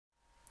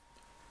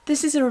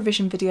This is a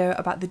revision video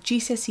about the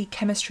GCSE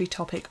Chemistry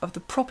topic of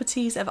the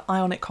properties of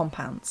ionic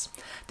compounds.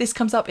 This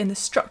comes up in the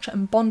structure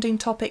and bonding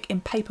topic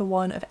in paper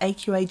 1 of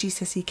AQA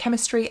GCSE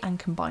Chemistry and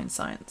Combined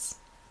Science.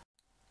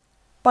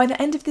 By the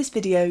end of this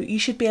video, you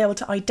should be able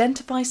to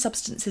identify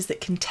substances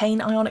that contain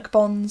ionic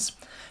bonds,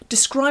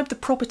 describe the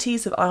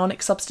properties of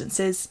ionic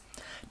substances,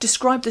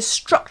 describe the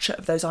structure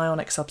of those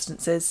ionic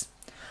substances,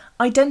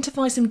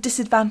 identify some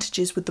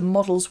disadvantages with the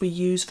models we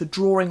use for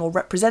drawing or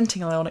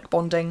representing ionic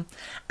bonding,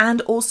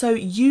 and also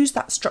use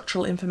that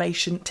structural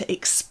information to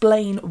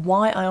explain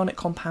why ionic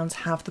compounds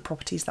have the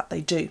properties that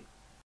they do.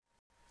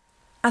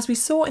 As we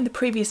saw in the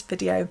previous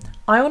video,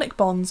 ionic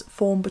bonds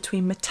form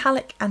between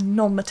metallic and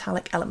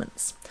non-metallic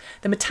elements.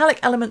 The metallic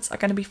elements are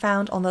going to be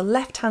found on the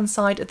left-hand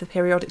side of the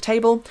periodic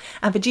table,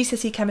 and for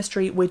GCSE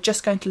Chemistry we're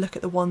just going to look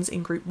at the ones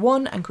in Group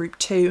 1 and Group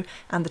 2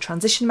 and the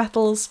transition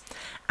metals,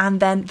 and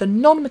then the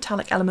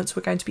non-metallic elements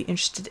we're going to be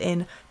interested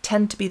in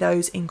tend to be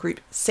those in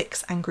Group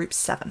 6 and Group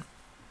 7.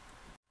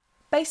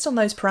 Based on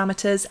those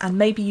parameters, and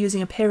maybe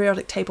using a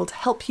periodic table to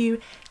help you,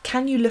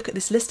 can you look at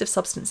this list of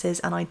substances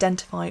and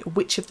identify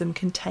which of them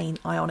contain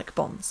ionic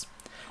bonds?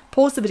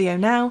 Pause the video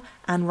now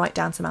and write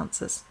down some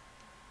answers.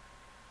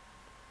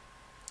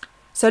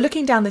 So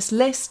looking down this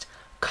list,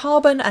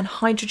 carbon and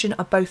hydrogen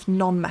are both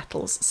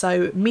non-metals,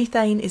 so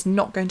methane is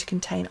not going to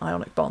contain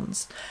ionic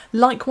bonds.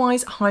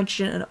 Likewise,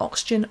 hydrogen and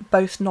oxygen,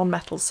 both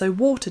non-metals, so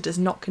water does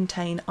not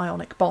contain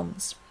ionic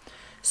bonds.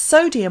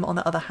 Sodium, on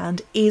the other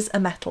hand, is a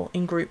metal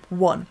in Group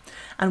 1,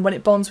 and when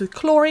it bonds with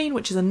chlorine,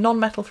 which is a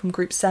non-metal from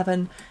Group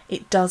 7,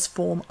 it does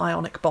form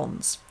ionic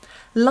bonds.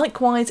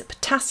 Likewise,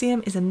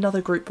 potassium is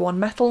another Group 1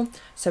 metal,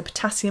 so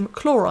potassium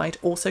chloride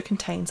also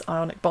contains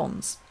ionic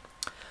bonds.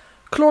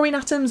 Chlorine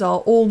atoms are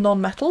all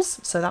non-metals,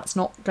 so that's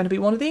not going to be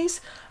one of these,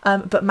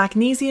 but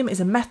magnesium is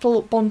a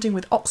metal bonding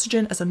with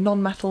oxygen as a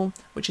non-metal,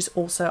 which is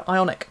also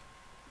ionic.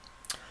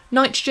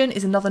 Nitrogen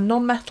is another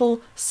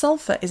non-metal,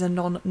 sulfur is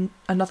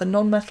another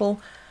non-metal,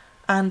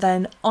 and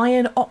then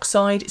iron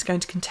oxide is going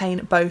to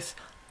contain both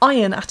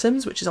iron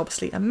atoms, which is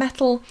obviously a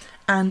metal,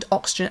 and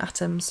oxygen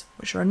atoms,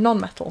 which are a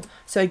non-metal.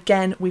 So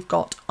again, we've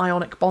got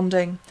ionic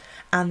bonding.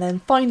 And then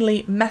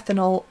finally,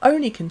 methanol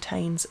only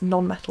contains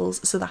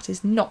non-metals, so that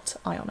is not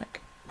ionic.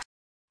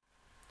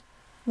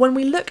 When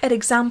we look at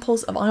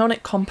examples of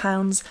ionic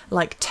compounds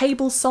like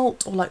table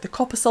salt or like the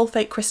copper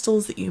sulfate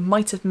crystals that you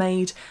might have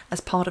made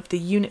as part of the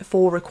Unit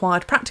 4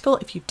 required practical,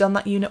 if you've done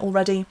that unit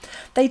already,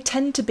 they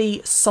tend to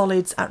be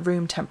solids at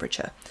room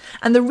temperature.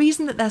 And the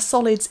reason that they're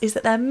solids is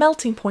that their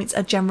melting points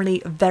are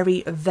generally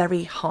very,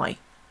 very high.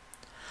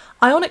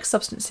 Ionic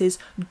substances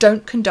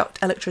don't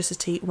conduct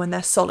electricity when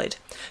they're solid.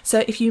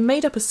 So if you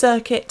made up a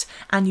circuit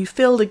and you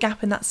filled a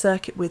gap in that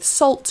circuit with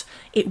salt,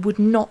 it would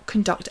not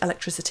conduct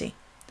electricity.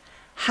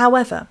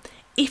 However,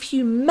 if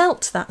you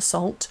melt that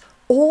salt,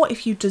 or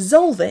if you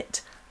dissolve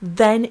it,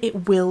 then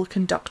it will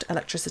conduct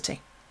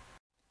electricity.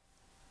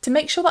 To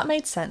make sure that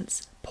made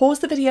sense, pause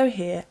the video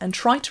here and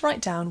try to write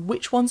down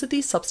which ones of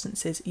these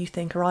substances you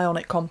think are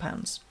ionic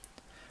compounds.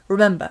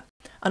 Remember,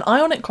 an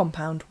ionic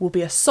compound will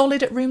be a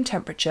solid at room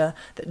temperature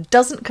that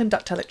doesn't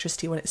conduct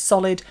electricity when it's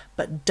solid,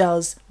 but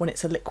does when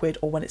it's a liquid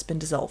or when it's been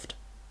dissolved.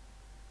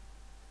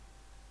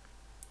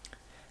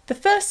 The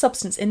first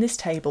substance in this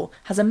table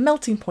has a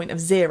melting point of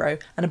 0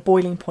 and a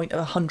boiling point of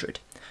 100.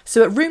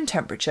 So at room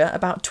temperature,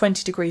 about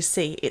 20 degrees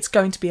C, it's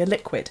going to be a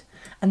liquid,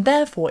 and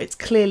therefore it's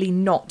clearly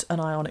not an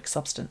ionic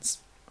substance.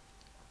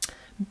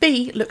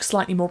 B looks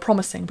slightly more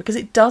promising because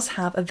it does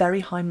have a very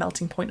high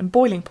melting point and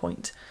boiling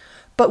point.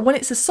 But when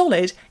it's a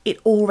solid,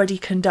 it already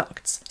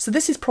conducts. So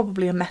this is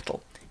probably a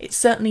metal. It's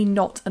certainly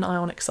not an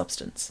ionic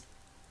substance.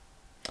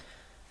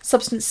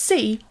 Substance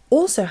C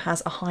also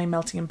has a high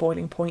melting and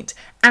boiling point,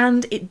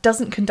 and it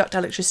doesn't conduct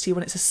electricity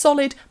when it's a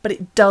solid, but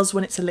it does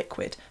when it's a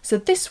liquid. So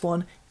this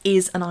one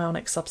is an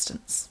ionic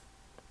substance.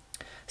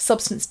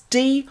 Substance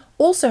D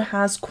also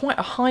has quite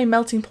a high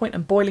melting point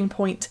and boiling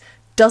point,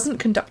 doesn't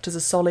conduct as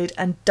a solid,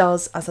 and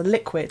does as a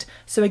liquid.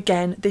 So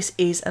again, this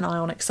is an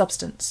ionic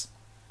substance.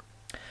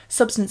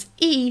 Substance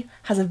E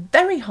has a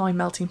very high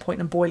melting point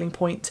and boiling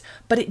point,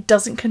 but it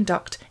doesn't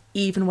conduct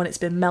even when it's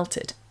been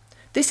melted.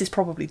 This is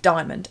probably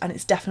diamond, and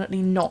it's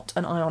definitely not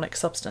an ionic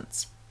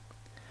substance.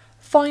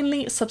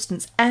 Finally,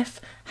 substance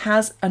F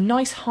has a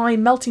nice high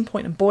melting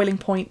point and boiling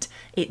point,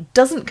 it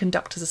doesn't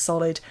conduct as a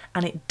solid,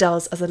 and it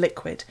does as a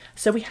liquid.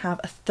 So we have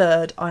a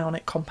third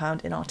ionic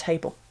compound in our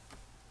table.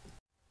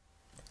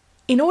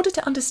 In order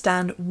to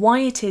understand why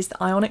it is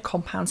that ionic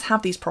compounds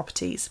have these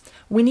properties,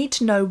 we need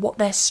to know what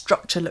their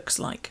structure looks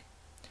like.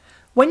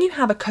 When you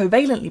have a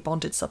covalently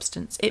bonded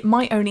substance, it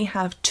might only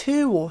have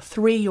 2 or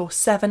 3 or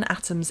 7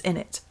 atoms in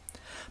it.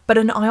 But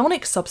an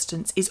ionic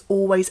substance is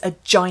always a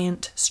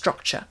giant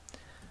structure.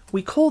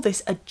 We call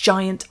this a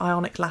giant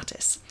ionic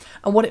lattice,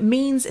 and what it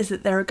means is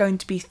that there are going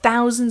to be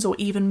thousands or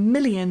even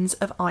millions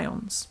of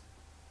ions.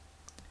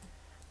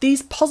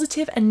 These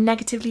positive and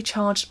negatively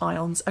charged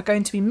ions are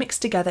going to be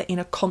mixed together in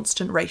a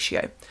constant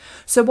ratio.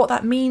 So what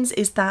that means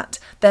is that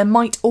there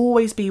might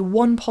always be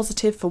one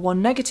positive for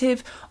one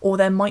negative, or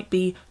there might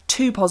be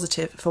 2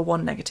 positive for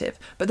 1 negative,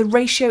 but the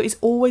ratio is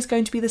always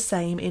going to be the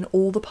same in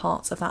all the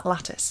parts of that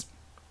lattice.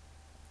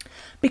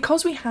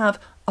 Because we have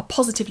a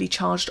positively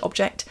charged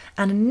object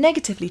and a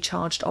negatively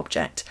charged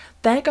object,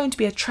 they're going to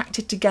be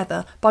attracted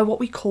together by what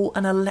we call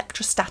an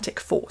electrostatic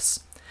force.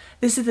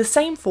 This is the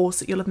same force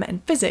that you'll have met in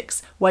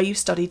physics where you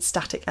studied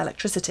static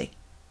electricity.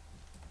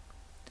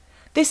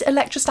 This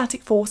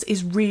electrostatic force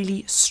is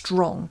really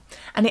strong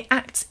and it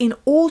acts in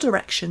all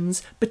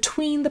directions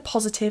between the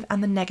positive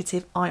and the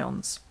negative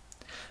ions.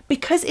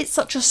 Because it's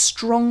such a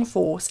strong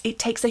force, it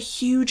takes a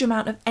huge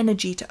amount of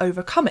energy to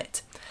overcome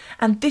it,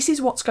 and this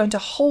is what's going to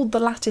hold the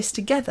lattice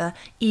together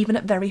even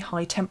at very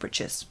high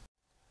temperatures.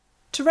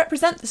 To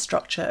represent the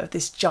structure of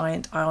this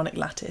giant ionic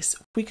lattice,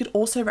 we could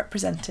also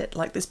represent it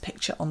like this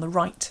picture on the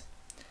right.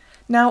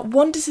 Now,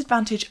 one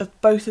disadvantage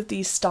of both of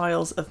these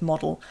styles of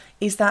model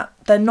is that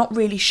they're not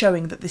really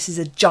showing that this is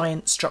a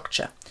giant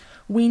structure.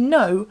 We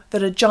know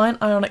that a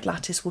giant ionic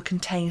lattice will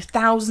contain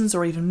thousands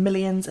or even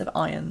millions of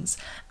ions,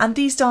 and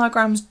these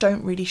diagrams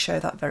don't really show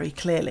that very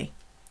clearly.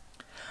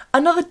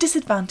 Another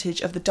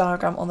disadvantage of the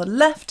diagram on the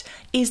left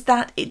is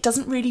that it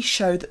doesn't really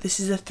show that this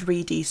is a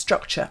 3D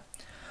structure.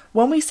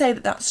 When we say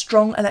that that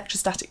strong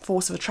electrostatic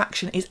force of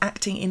attraction is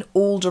acting in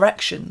all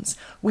directions,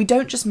 we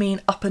don't just mean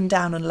up and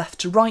down and left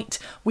to right,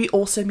 we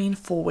also mean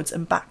forwards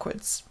and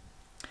backwards.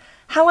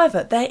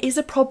 However, there is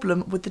a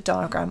problem with the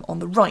diagram on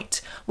the right,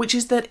 which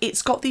is that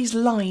it's got these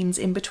lines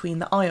in between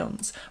the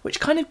ions, which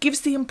kind of gives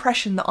the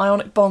impression that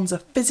ionic bonds are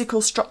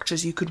physical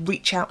structures you could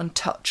reach out and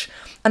touch,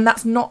 and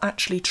that's not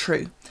actually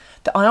true.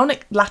 The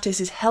ionic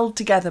lattice is held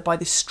together by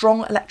this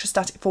strong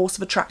electrostatic force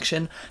of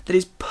attraction that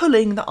is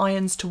pulling the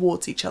ions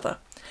towards each other.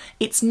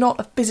 It's not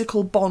a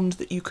physical bond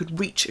that you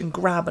could reach and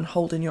grab and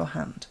hold in your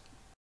hand.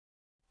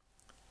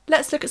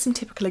 Let's look at some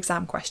typical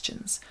exam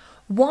questions.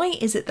 Why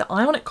is it that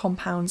ionic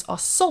compounds are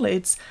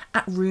solids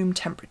at room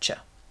temperature?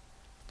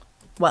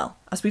 Well,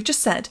 as we've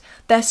just said,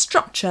 their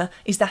structure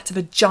is that of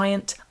a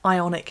giant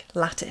ionic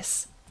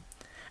lattice.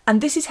 And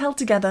this is held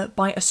together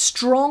by a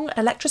strong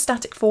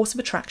electrostatic force of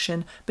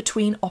attraction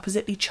between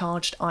oppositely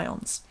charged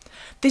ions.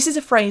 This is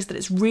a phrase that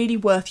it's really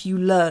worth you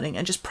learning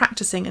and just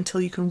practicing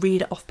until you can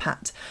read it off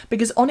pat,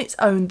 because on its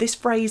own this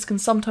phrase can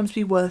sometimes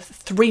be worth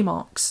 3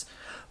 marks.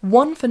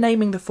 1 for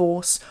naming the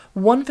force,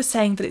 1 for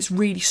saying that it's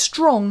really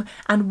strong,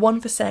 and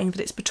 1 for saying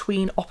that it's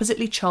between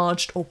oppositely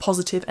charged or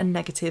positive and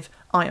negative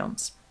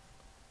ions.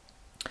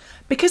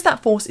 Because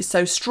that force is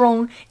so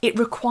strong, it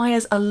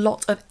requires a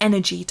lot of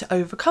energy to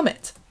overcome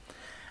it.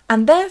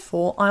 And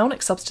therefore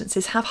ionic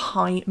substances have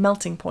high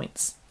melting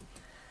points.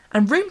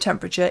 And room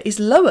temperature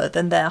is lower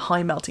than their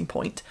high melting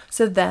point,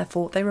 so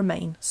therefore they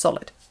remain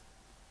solid.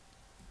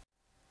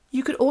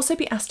 You could also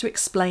be asked to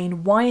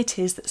explain why it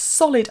is that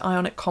solid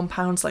ionic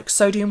compounds like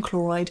sodium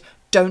chloride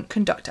don't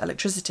conduct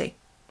electricity.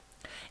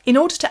 In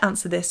order to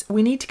answer this,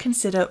 we need to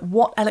consider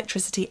what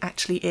electricity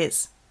actually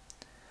is.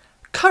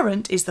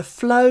 Current is the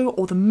flow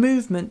or the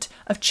movement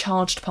of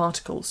charged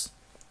particles.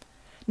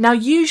 Now,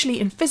 usually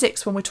in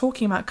physics, when we're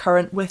talking about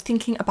current, we're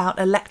thinking about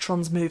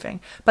electrons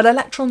moving, but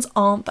electrons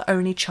aren't the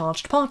only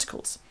charged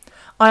particles.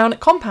 Ionic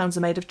compounds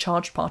are made of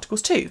charged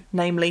particles too,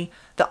 namely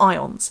the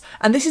ions,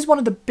 and this is one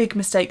of the big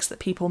mistakes that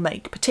people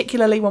make,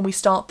 particularly when we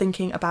start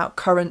thinking about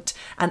current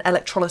and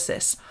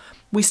electrolysis.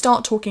 We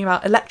start talking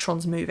about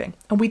electrons moving,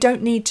 and we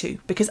don't need to,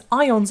 because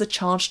ions are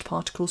charged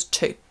particles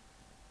too.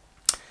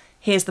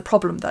 Here's the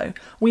problem though,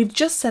 we've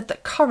just said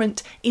that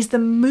current is the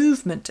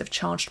movement of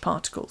charged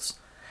particles.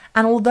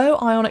 And although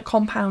ionic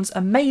compounds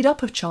are made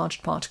up of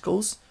charged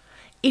particles,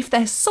 if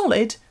they're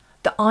solid,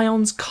 the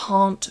ions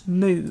can't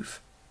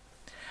move.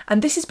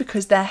 And this is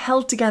because they're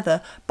held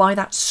together by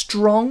that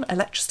strong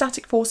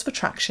electrostatic force of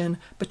attraction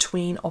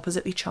between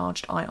oppositely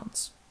charged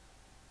ions.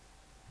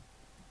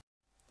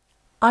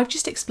 I've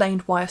just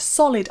explained why a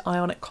solid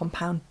ionic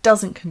compound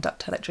doesn't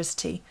conduct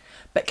electricity,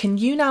 but can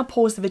you now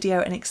pause the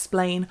video and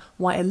explain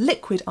why a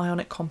liquid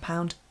ionic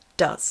compound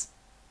does?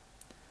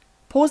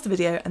 Pause the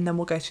video and then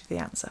we'll go through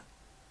the answer.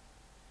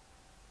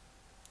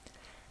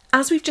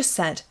 As we've just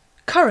said,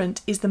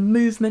 current is the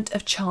movement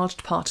of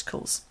charged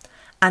particles,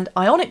 and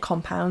ionic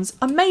compounds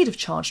are made of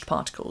charged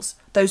particles,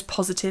 those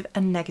positive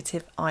and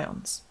negative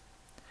ions.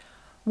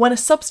 When a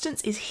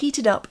substance is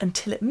heated up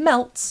until it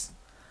melts,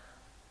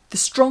 the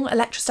strong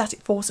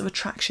electrostatic force of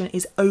attraction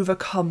is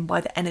overcome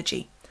by the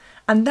energy,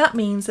 and that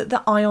means that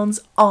the ions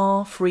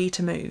are free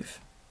to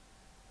move.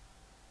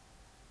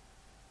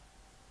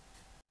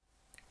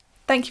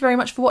 Thank you very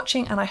much for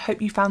watching, and I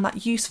hope you found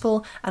that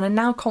useful and are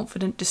now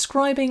confident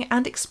describing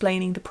and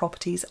explaining the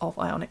properties of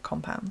ionic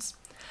compounds.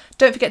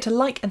 Don't forget to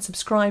like and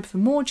subscribe for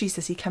more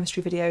GCSE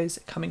chemistry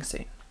videos coming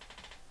soon.